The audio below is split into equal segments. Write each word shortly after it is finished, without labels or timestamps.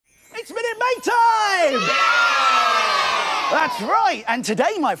Minute Make Time! Yeah! That's right, and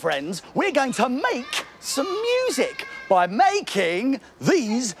today, my friends, we're going to make some music by making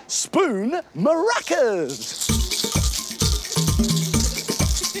these Spoon Maracas.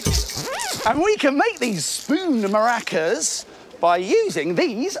 And we can make these Spoon Maracas by using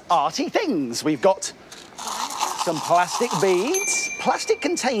these arty things. We've got some plastic beads, plastic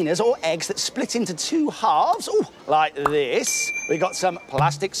containers or eggs that split into two halves, ooh, like this. We've got some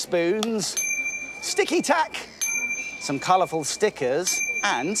plastic spoons, sticky tack, some colourful stickers,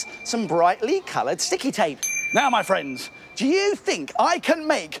 and some brightly coloured sticky tape. Now, my friends, do you think I can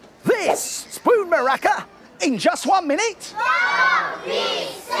make this Spoon Maraca in just 1 minute? Don't be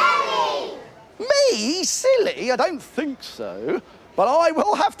silly! Me? Silly? I don't think so. But I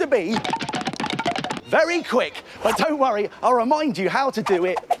will have to be very quick. But don't worry, I'll remind you how to do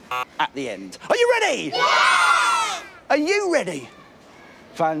it at the end. Are you ready? Yes! Are you ready?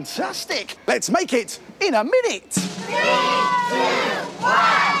 Fantastic. Let's make it in a minute. 3, 2,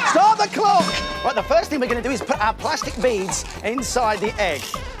 1. Start the clock. Right, the first thing we're going to do is put our plastic beads inside the egg.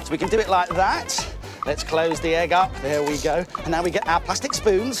 So we can do it like that. Let's close the egg up. There we go. And now we get our plastic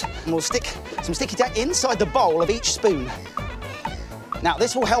spoons and we'll stick some sticky tack inside the bowl of each spoon. Now,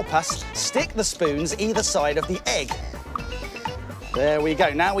 this will help us stick the spoons either side of the egg. There we go.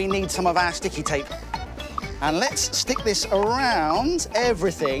 Now we need some of our sticky tape. And let's stick this around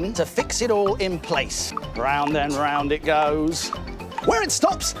everything to fix it all in place. Round and round it goes. Where it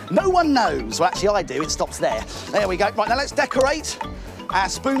stops, no one knows. Well, actually, I do. It stops there. There we go. Right, now let's decorate our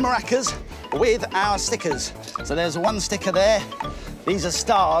Spoon Maracas with our stickers. So there's one sticker there. These are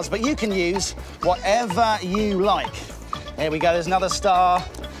stars, but you can use whatever you like. There we go, there's another star,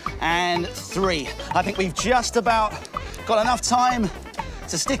 and 3. I think we've just about got enough time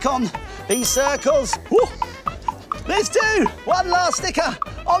to stick on these circles. Woo! There's 2. One last sticker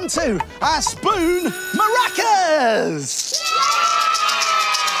onto our Spoon Maracas.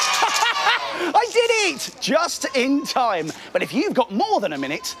 I did it! Just in time. But if you've got more than a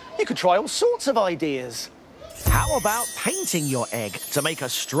minute, you could try all sorts of ideas. How about painting your egg to make a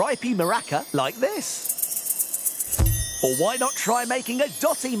stripy maraca like this? Or why not try making a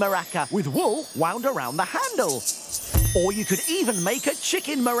dotty maraca with wool wound around the handle? Or you could even make a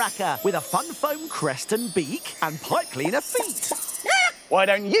chicken maraca with a fun foam crest and beak and pipe cleaner feet. Why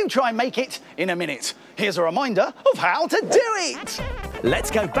don't you try and make it in a minute? Here's a reminder of how to do it.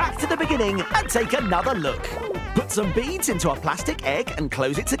 Let's go back to the beginning and take another look. Put some beads into a plastic egg and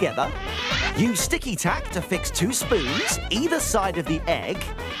close it together. Use sticky tack to fix 2 spoons either side of the egg.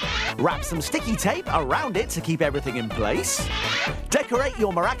 Wrap some sticky tape around it to keep everything in place. Decorate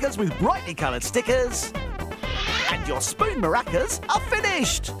your maracas with brightly coloured stickers. And your Spoon Maracas are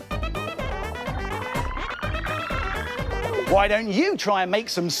finished! Why don't you try and make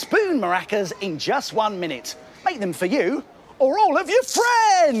some Spoon Maracas in just 1 minute? Make them for you or all of your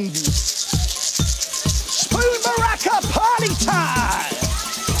friends! Spoon Maraca party time!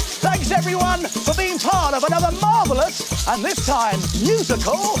 Thanks, everyone, for being part of another marvellous, and this time,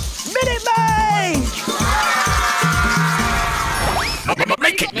 musical, Minute Make!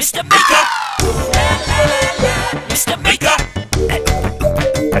 Make it, Mr. Make It!